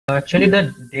Actually,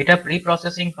 the data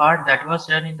pre-processing part that was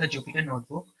done in the Jupyter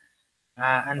notebook,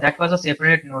 and that was a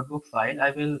separate notebook file.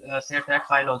 I will share that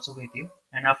file also with you.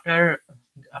 And after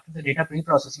the data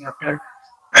pre-processing, after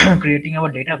creating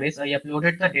our database, I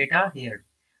uploaded the data here,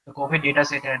 the COVID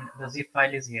dataset, and the zip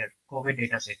file is here, COVID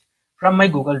dataset, from my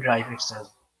Google Drive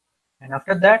itself. And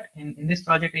after that, in this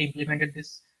project, I implemented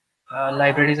this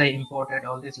libraries. I imported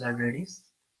all these libraries,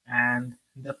 and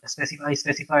I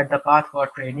specified the path for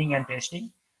training and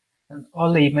testing, and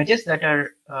all the images that are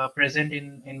present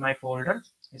in my folder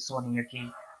is shown here.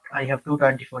 I have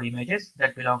 224 images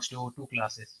that belongs to two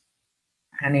classes,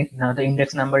 and now the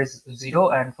index number is 0,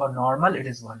 and for normal it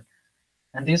is 1.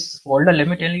 And this folder, let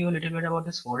me tell you a little bit about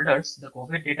this folders. The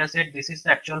COVID dataset, this is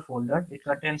the actual folder. It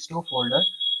contains two folders,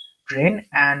 train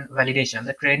and validation.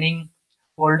 The training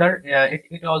folder,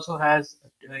 it also have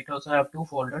two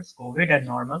folders, COVID and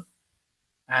normal.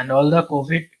 And all the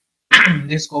COVID,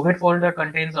 this COVID folder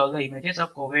contains all the images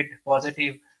of COVID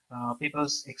positive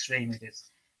people's X-ray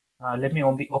images. Let me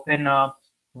open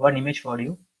one image for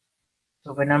you.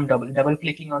 So when I'm double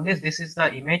clicking on this, this is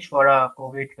the image for a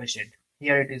COVID patient.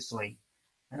 Here it is showing.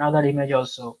 Another image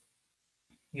also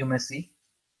you may see.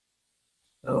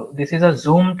 So this is a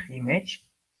zoomed image.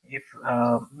 If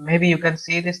maybe you can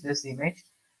see this image,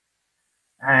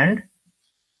 and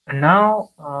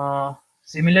now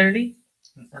similarly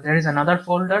there is another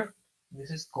folder.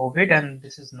 This is COVID and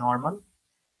this is normal.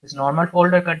 This normal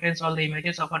folder contains all the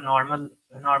images of a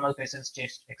normal patient's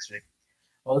chest X-ray.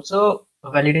 Also, a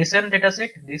validation dataset.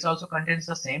 This also contains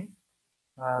the same.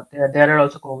 There are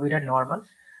also COVID and normal.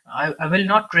 I will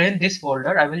not train this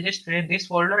folder. I will just train this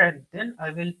folder, and then I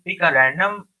will pick a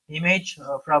random image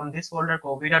from this folder,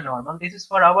 COVID or normal. This is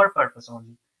for our purpose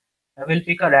only. I will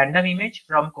pick a random image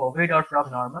from COVID or from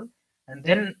normal, and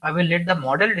then I will let the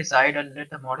model decide and let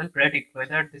the model predict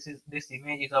whether this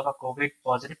image is of a COVID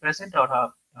positive patient or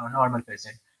a normal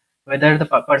patient, whether the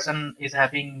person is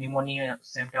having pneumonia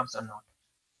symptoms or not.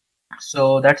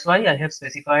 So that's why I have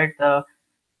specified the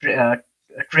uh,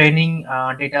 training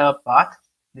data path.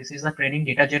 This is the training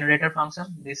data generator function.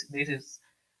 This is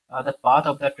the path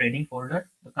of the training folder,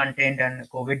 the content and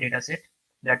COVID dataset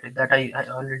that I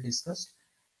already discussed.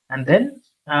 And then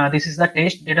this is the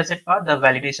test dataset path, the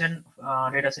validation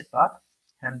dataset path.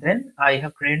 And then I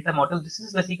have trained the model. This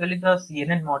is basically the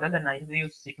CNN model, and I have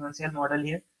used sequential model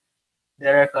here.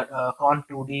 There are con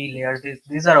 2D layers.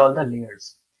 These are all the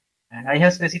layers. And I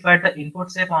have specified the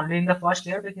input step only in the first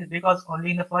layer because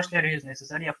only in the first layer is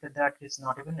necessary. After that, it's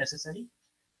not even necessary.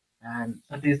 And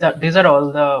these are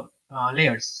all the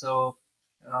layers. So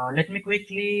let me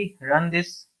quickly run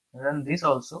this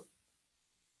also.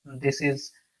 This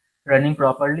is running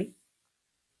properly.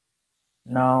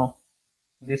 Now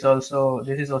this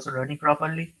is also running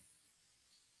properly.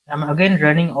 I'm again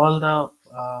running all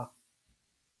the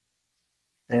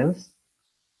cells,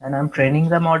 and I'm training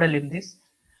the model in this.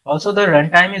 Also, the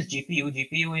runtime is GPU.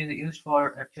 GPU is used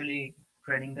for actually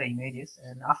training the images.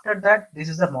 And after that, this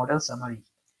is the model summary.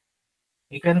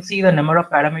 You can see the number of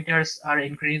parameters are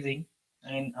increasing,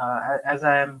 and as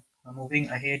I am moving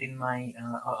ahead in my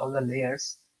all the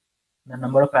layers, the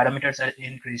number of parameters are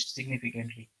increased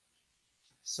significantly.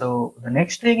 So the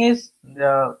next thing is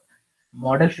the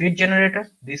model feed generator.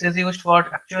 This is used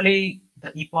for actually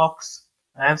the epochs.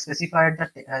 I have specified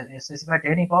that specified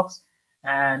 10 epochs,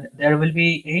 and there will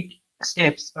be 8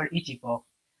 steps for each epoch.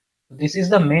 This is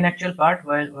the main actual part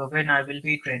when I will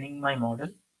be training my model,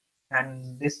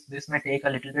 and this may take a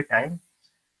little bit time.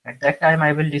 At that time,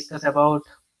 I will discuss about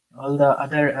all the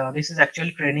other. This is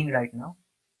actually training right now.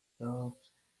 So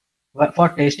for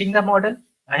testing the model,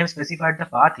 I have specified the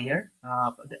path here,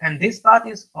 and this path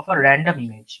is of a random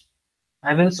image.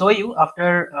 I will show you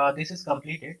after this is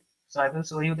completed. So I will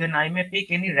show you. Then I may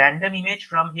pick any random image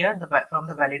from here, from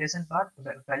the validation part,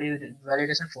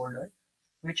 validation folder,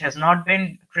 which has not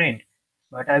been trained.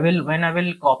 But when I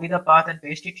will copy the path and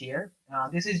paste it here,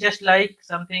 this is just like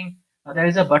something. There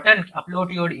is a button,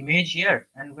 upload your image here,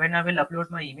 and when I will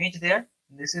upload my image there,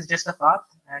 this is just a path,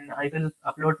 and I will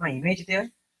upload my image there,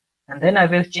 and then I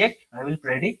will check, I will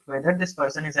predict whether this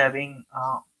person is having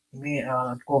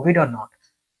COVID or not.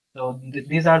 So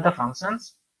these are the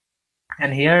functions,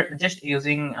 and here just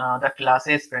using the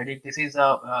classes predict. This is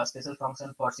a special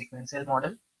function for sequential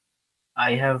model.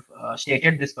 I have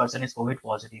stated this person is COVID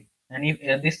positive, and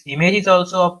if this image is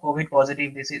also of COVID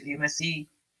positive, this is, you may see,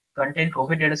 contain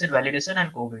COVID dataset validation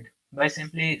and COVID. By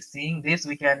simply seeing this,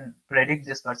 we can predict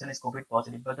this person is COVID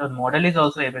positive, but the model is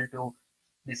also able to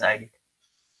decide it.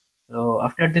 So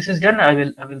after this is done, I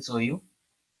will show you.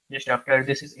 Just after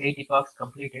this is 8 epochs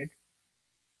completed,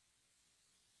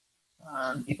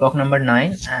 epoch number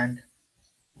 9, and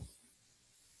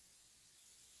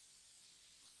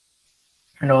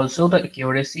And also the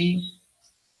accuracy,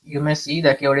 you may see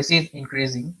the accuracy is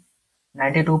increasing.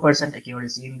 92%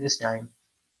 accuracy in this time,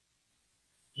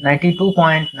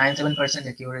 92.97%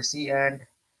 accuracy, and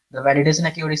the validation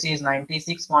accuracy is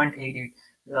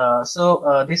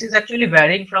 96.88. This is actually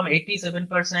varying from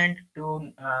 87%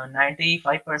 to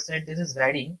 95%. This is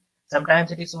varying.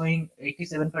 Sometimes it is showing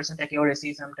 87%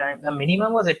 accuracy. Sometimes the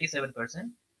minimum was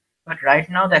 87%, but right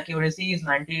now the accuracy is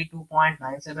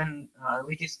 92.97,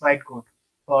 which is quite good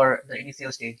for the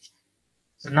initial stage.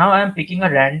 So now I am picking a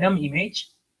random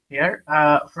image here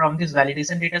from this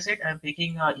validation dataset. I am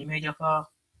picking an image of a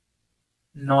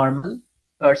normal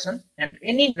person, and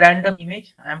any random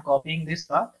image. I am copying this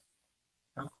path.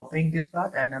 I'm copying this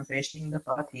path and I'm pasting the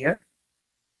path here.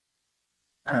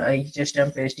 I just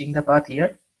am pasting the path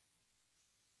here.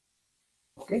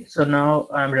 Okay, so now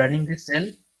I'm running this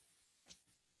cell.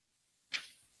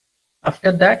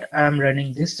 After that, I'm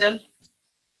running this cell.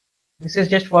 This is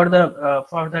just for the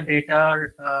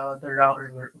data,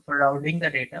 for rounding the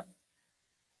data.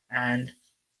 And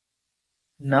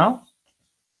now,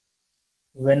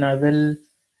 when I will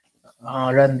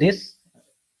run this,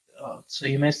 so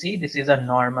you may see this is a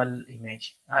normal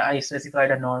image. I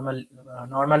specified a normal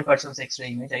person's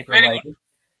X-ray image I provided.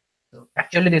 So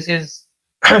actually, this is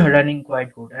running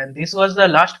quite good. And this was the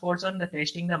last portion, the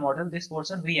testing the model. This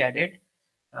portion we added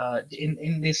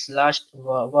in this last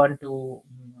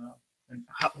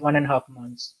 1.5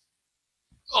 months.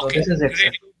 So Okay, this is it.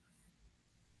 great.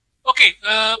 Okay,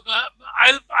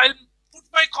 I'll put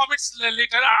my comments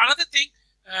later. Another thing,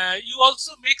 you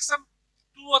also make some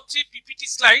 2 or 3 PPT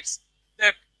slides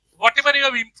that whatever you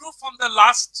have improved from the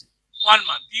last 1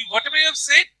 month, whatever you have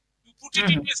said, you put it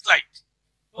into a slide.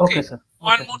 Okay, sir.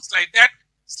 One more slide. That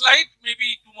slide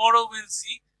maybe tomorrow we'll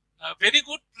see. Very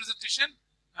good presentation,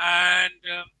 and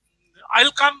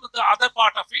I'll come to the other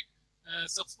part of it.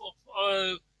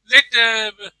 Let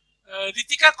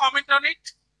Ritika comment on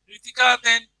it. Ritika,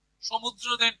 then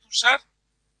Samudro, then Tushar.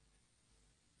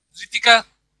 Ritika.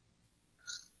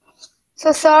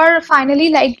 So, sir, finally,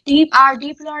 like our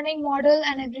deep learning model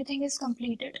and everything is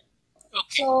completed.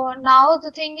 Okay. So now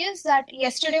the thing is that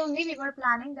yesterday only we were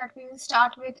planning that we will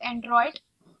start with Android.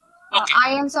 Okay.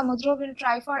 I and Samudro will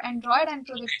try for Android, and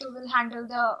Pradipto will handle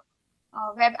the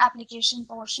web application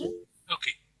portion.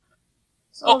 Okay.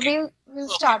 So we'll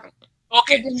start it.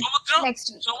 Okay. Samudro.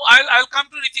 Next week. So I'll come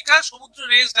to Ritika. Samudro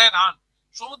raised her hand.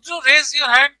 Samudro, raise your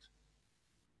hand.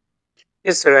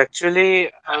 Yes, sir.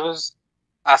 Actually, I was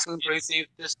asking Pradipto if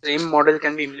the same model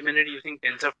can be implemented using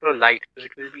TensorFlow Lite, so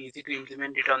it will be easy to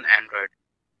implement it on Android.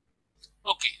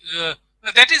 Okay,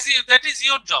 that is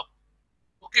your job.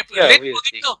 Okay, yeah, let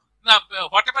Pradipto. Now,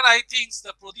 whatever I think,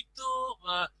 the Pradipto,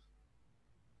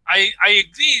 I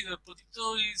agree.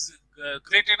 Pradipto is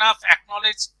great enough.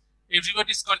 Acknowledge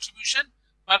everybody's contribution,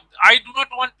 but I do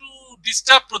not want to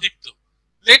disturb Pradipto.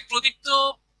 Let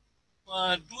Pradipto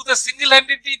do the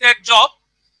single-handedly that job.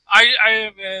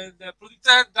 Pradipto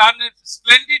has done a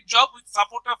splendid job with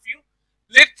support of you.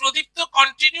 Let Pradipto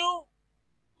continue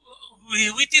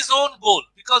with his own goal,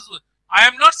 because I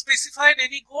am not specified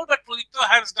any goal, but Pradipto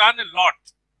has done a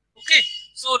lot. Okay,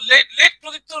 so let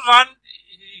Pradipto run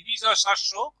his or her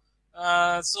show.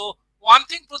 So one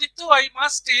thing, Pradipto, I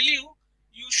must tell you,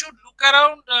 you should look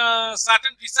around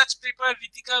certain research paper.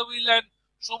 Ritika will and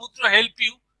Samudro help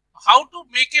you how to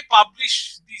make a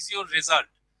publish this your result.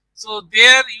 So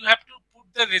there you have to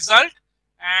put the result,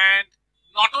 and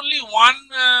not only one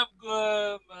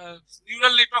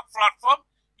neural network platform.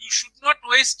 You should not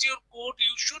waste your code.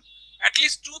 You should at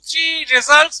least 2-3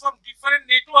 results from different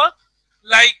network,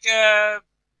 like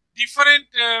different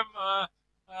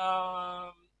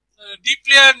deep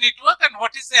layer network, and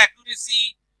what is the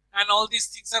accuracy and all these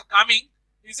things are coming.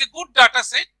 Is a good data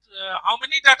set. How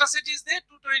many data set is there?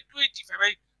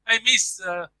 285. I miss.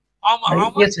 How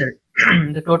much? Yes, sir.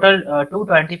 The total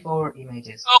 224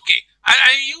 images. Okay,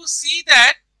 and you see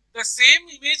that the same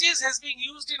images has been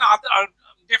used in other,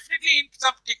 definitely in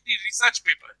some technical research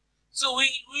paper. So we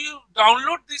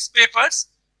download these papers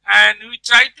and we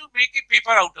try to make a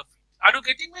paper out of it. Are you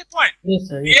getting my point? Yes,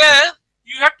 sir. Yes, yeah,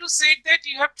 you have to say that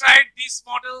you have tried this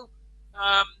model.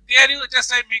 There you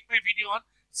just I make my video on.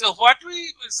 So what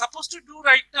we supposed to do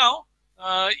right now,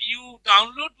 you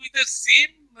download with the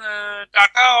same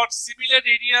data or similar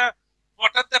area.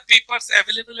 What are the papers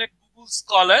available at Google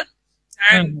Scholar,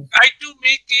 and try to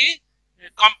make a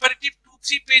comparative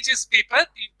 2-3 pages paper.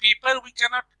 In paper, we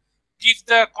cannot give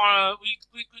the we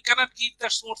cannot give the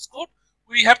source code.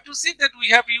 We have to see that we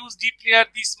have used deep layer,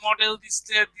 this model, this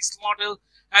layer, this model,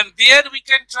 and there we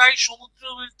can try.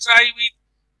 Samudro will try with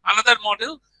another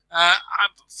model.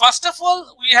 First of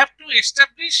all, we have to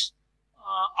establish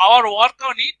our work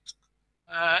on it.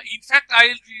 In fact,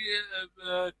 I'll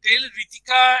tell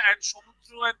Ritika and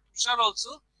Samudro and Tushar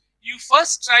also. You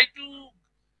first try to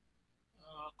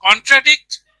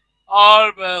contradict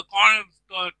or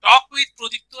talk with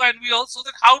Pradipto and we also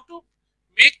that how to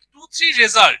make 2-3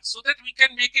 results so that we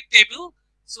can make a table.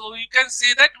 So you can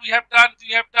say that we have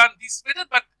done this method,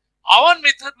 but our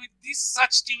method with this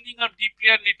such tuning of deep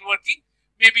layer networking,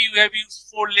 maybe you have used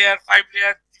 4 layer, 5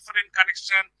 layer, different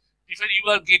connection, different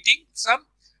you are getting some.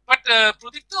 But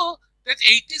Pradipto, that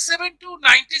 87 to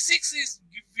 96 is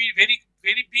very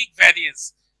big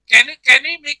variance. Can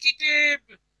you make it a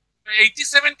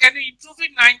 87? Can you improve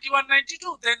it 91,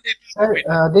 92? Then it will Sir, be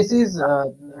better. this is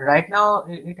right now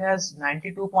it has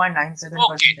 92.97%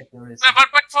 Okay, accuracy.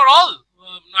 but for all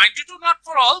 92, not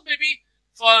for all. Maybe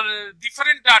for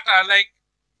different data like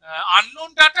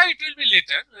unknown data, it will be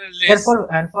later less.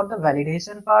 For the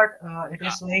validation part, it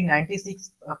is Yeah. showing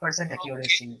 96% Okay.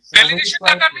 accuracy. So which is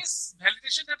quite good.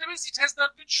 Validation database. It has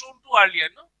not been shown to earlier.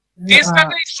 No, No, test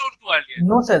data is shown to earlier.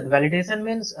 no, sir. Validation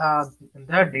means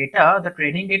the data, the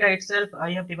training data itself.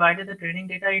 I have divided the training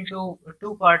data into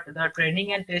two parts: the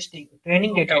training and testing.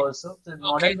 Training data Okay. also. The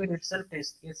model will itself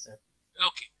test. Yes, sir.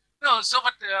 Okay. No, so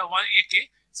but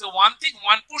one thing,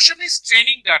 one portion is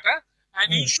training data,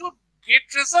 and you should get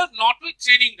result not with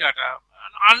training data,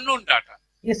 unknown data.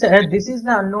 Yes, sir. This is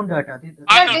the unknown data. Sir,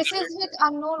 Unknown this data. is with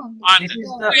unknown only. This is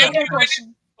The the later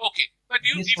portion. Okay, but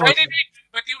you This divided portion. it.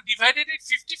 But you divided it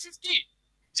 50-50.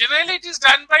 Generally, it is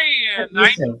done by 9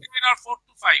 Yes, to sir. 10 or 4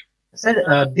 to 5.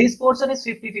 Sir, this portion is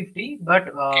 50-50, but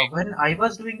Okay. when I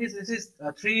was doing this, this is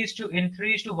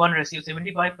 3:1 ratio,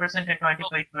 75% and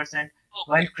 25%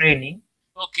 while Okay. training.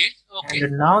 Okay. Okay.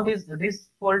 And now this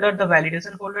folder, the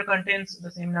validation folder, contains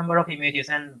the same number of images,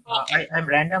 and Okay. I'm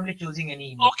randomly choosing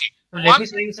any image. Okay. So let One me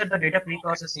show you, sir, the data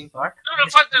pre-processing part.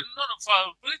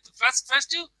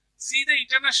 First you see the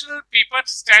international paper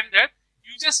standard.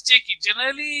 You just check it.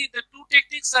 Generally, the two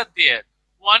techniques are there.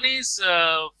 One is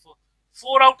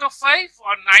 4 out of 5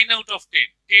 or 9 out of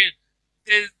 10.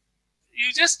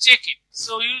 You just check it.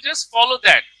 So you just follow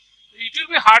that. It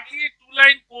will be hardly a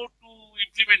 2-line code to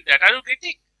implement that. Are you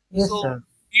getting? Yes, So sir.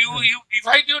 you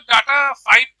divide your data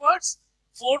 5 parts.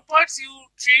 4 parts you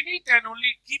train it and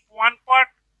only keep 1 part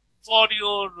for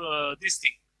your this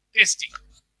thing testing.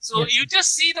 So Yes, you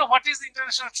just see the what is the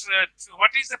international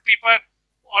what is the paper,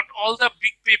 what all the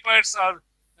big papers or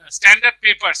standard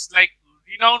papers like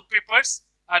renowned papers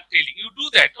are telling you. Do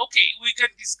that. Okay, we can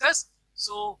discuss.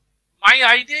 So my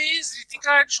idea is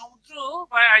Ritika and Samudro.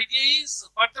 My idea is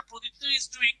what the Pradipto is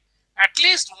doing. At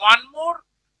least one more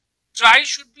try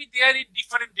should be there in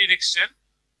different direction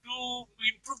to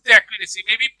improve the accuracy.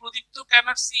 Maybe Pradipto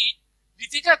cannot see.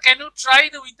 Ritika, can you try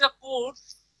with the code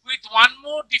with one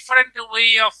more different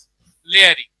way of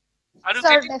layering? Are you Sir,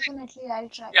 getting it? definitely I'll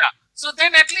try. Yeah. So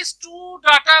then at least 2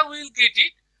 data will get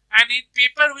it. And in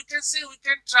paper, we can say we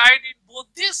can try it in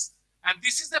both this. And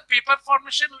this is the paper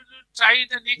formation. We will try in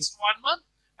the next 1 month.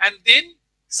 And then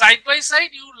side by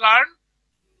side, you learn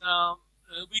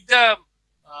with the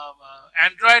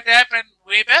Android app and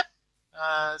web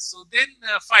app. So then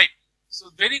fine.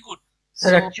 So very good. Sir,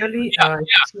 So, actually, yeah.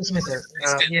 excuse me, sir.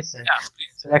 Please tell. Yes, sir. Yeah,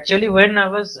 please. So actually, when I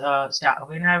was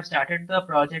when I have started the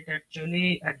project,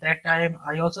 actually at that time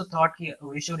I also thought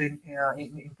we should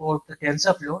import the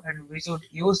TensorFlow and we should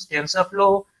use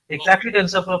TensorFlow exactly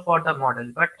TensorFlow for the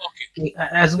model. But Okay.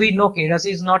 as we know, Keras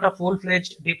is not a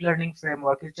full-fledged deep learning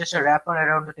framework. It's just a wrapper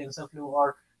around the TensorFlow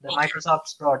or the Okay.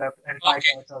 Microsoft's product and Okay.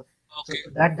 Python. So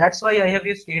Okay. that's why I have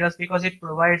used Keras because it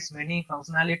provides many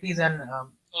functionalities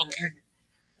Okay.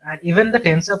 and even the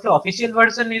TensorFlow official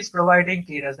version is providing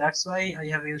Keras. That's why I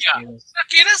have used Yeah. Keras. The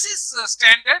Keras is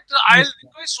standard. I'll Yes, sir.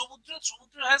 request Samudro.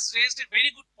 Samudro has raised a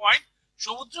very good point.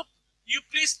 Samudro, you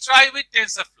please try with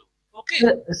TensorFlow. Okay.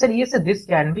 Sir, yes, sir, this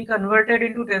can be converted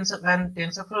into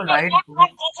TensorFlow No, Lite.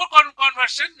 don't go for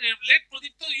conversion. Let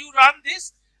Pradipto you run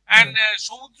this and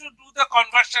Samudro do the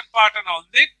conversion part and all.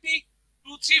 Let me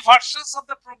 2-3 versions of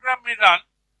the program may run.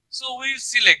 So we will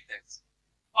select that.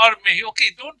 Or may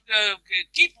okay. Don't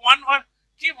keep one or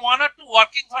 2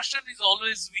 working version is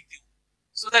always with you,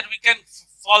 so that we can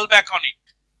fall back on it.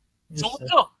 Yes, sir.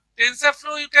 Samudro,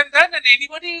 TensorFlow you can run, and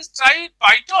anybody is try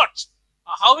PyTorch.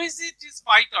 How is it? Is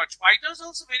PyTorch? PyTorch is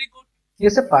also very good.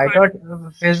 Yes, sir, Python,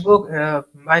 Facebook,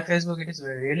 by Facebook, it is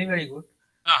really very good.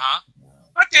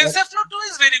 But TensorFlow 2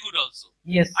 is very good also.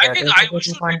 Yes, I sir, think TensorFlow we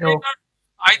should 2.0. depend on.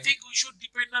 I think we should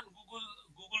depend on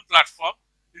Google platform.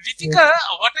 Ritika,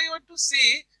 what I want to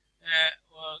say,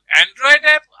 Android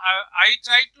app, I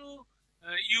try to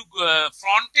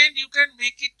front end. You can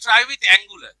make it try with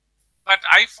Angular, but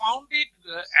I found it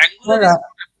Angular Sir, is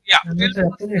Yeah, Yes, sir,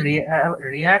 actually,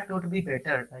 React would be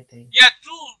better, I think. yeah,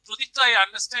 true, Pradipta, I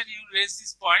understand you raise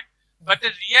this point, but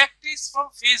the React is from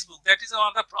Facebook. That is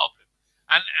another problem,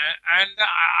 and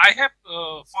I have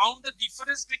found the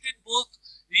difference between both.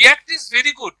 React is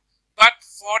very good, but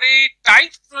for a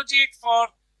tight project, for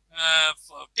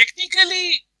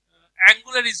technically,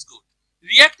 Angular is good.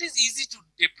 React is easy to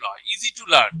deploy, easy to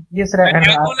learn. Yes, sir, And and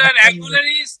actually, Angular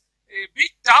is a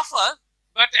bit tougher,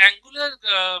 but Angular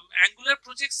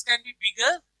projects can be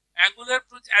bigger. Angular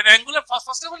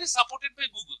first of all is supported by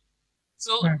Google.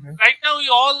 So mhm. right now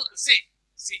you all see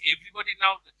everybody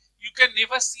now. You can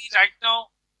never see right now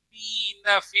me in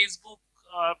the Facebook.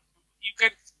 You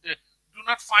can do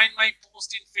not find my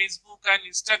post in Facebook and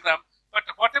Instagram. But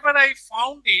whatever I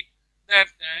found it that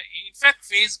in fact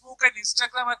Facebook and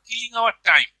Instagram are killing our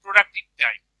time, productive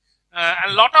time.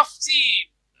 A lot of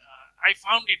I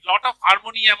found it lot of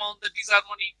harmony among the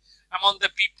disharmony among the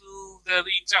people, the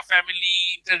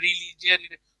intra-family, inter-religion.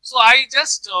 So I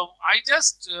just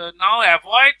now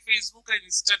avoid Facebook and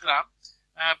Instagram,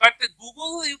 but the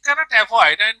Google you cannot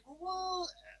avoid, and Google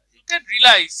you can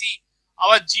rely. See,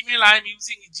 our Gmail, I am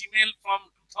using Gmail from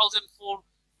 2004,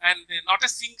 and not a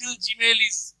single Gmail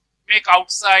is make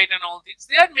outside and all this.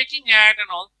 They are making ad and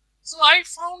all. So I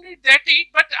found it that it,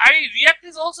 but I React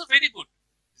is also very good.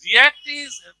 React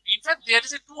is, in fact, there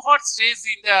is a two hot stage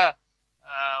in the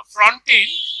front end,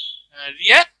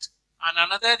 React, and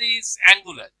another is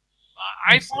Angular.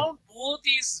 I Yes, sir. found both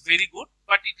is very good,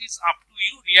 but it is up to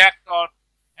you, React or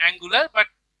Angular. But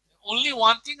only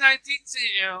one thing I think,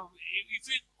 if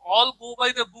we all go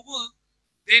by the Google,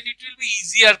 then it will be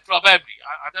easier probably,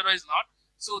 otherwise not.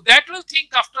 So that will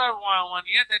think after 1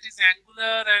 year, that is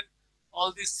Angular and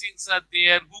all these things are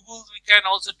there. Google, we can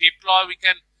also deploy, we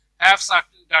can have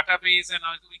certain database and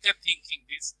we can thinking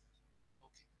this.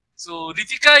 Okay. So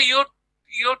Ritika,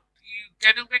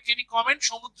 can you make any comment?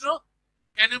 Samudro,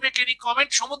 can you make any comment?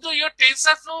 Samudro, your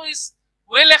TensorFlow is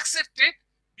well accepted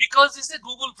because it's a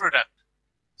Google product.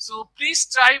 So please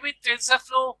try with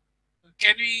TensorFlow.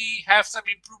 Can we have some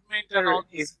improvement and all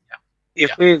this?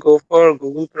 If we go for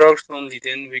Google products only,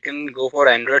 then we can go for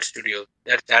Android Studio.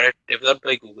 That's direct developed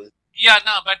by Google. Yeah,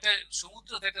 no, but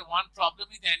Samudra, that one problem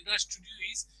with Android Studio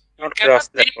is not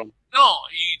cross-platform. No,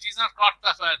 it is not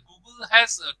cross-platform. Google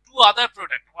has two other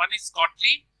products. One is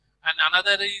Kotlin, and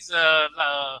another is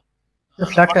The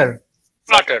Flutter.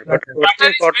 Flutter. But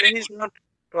Flutter Kotlin is not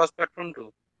cross-platform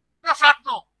too.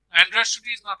 No. Android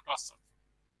Studio is not cross-platform.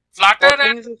 Flutter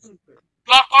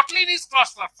Kotlin is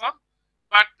cross-platform,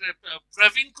 but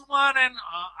Praveen Kumar and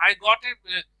I got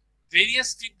a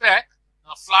various feedback.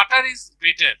 Flutter is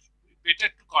better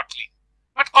to Kotlin,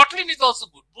 but Kotlin is also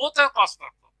good. Both are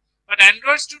cross-platform, but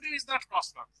Android Studio is not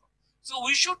cross-platform. So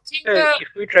we should think. If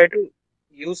we try to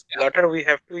use Flutter, we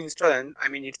have to install, and I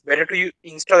mean, it's better to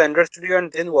install Android Studio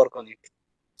and then work on it.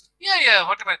 Yeah,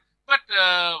 whatever. But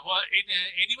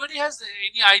anybody has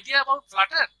any idea about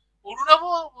Flutter?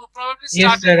 Urunavu probably started.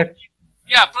 Yes, sir.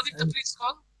 Yeah, Pradipta, please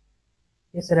call.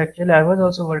 Yes, sir. Actually, I was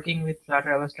also working with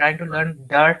Flutter. I was trying to learn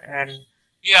Dart and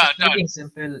making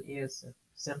simple. Yes,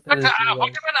 simple. But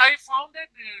whatever I found that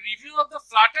review of the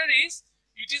Flutter is,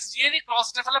 it is really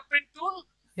cross-development tool,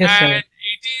 yes, and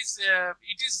sir.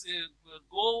 it is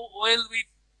go well with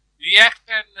React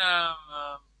and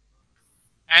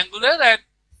Angular, and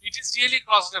it is really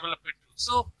cross-development tool.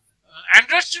 So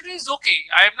Android Studio is okay.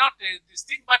 I am not this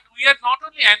thing, but we are not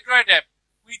only Android app.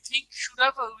 We think we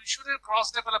should have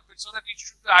cross-development so that it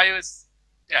should be iOS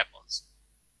tab also.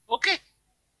 Okay.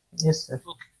 Yes, sir.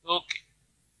 Okay.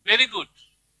 Very good.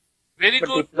 Very but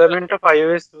good. Deployment of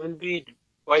iOS will be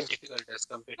quite difficult as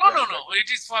compared to No. It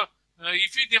is for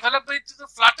if you develop it to the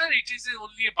Flutter, it is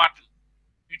only a button.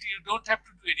 You don't have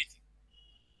to do anything.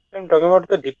 I'm talking about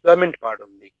the deployment part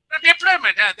only. The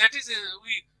deployment, that is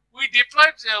we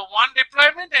deployed one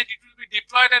deployment and it will be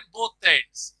deployed at both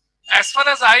ends. As far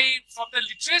as from the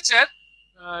literature,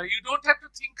 you don't have to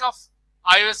think of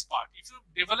iOS part. If you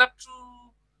develop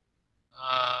through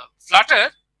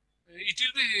Flutter, it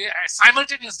will be a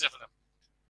simultaneous development.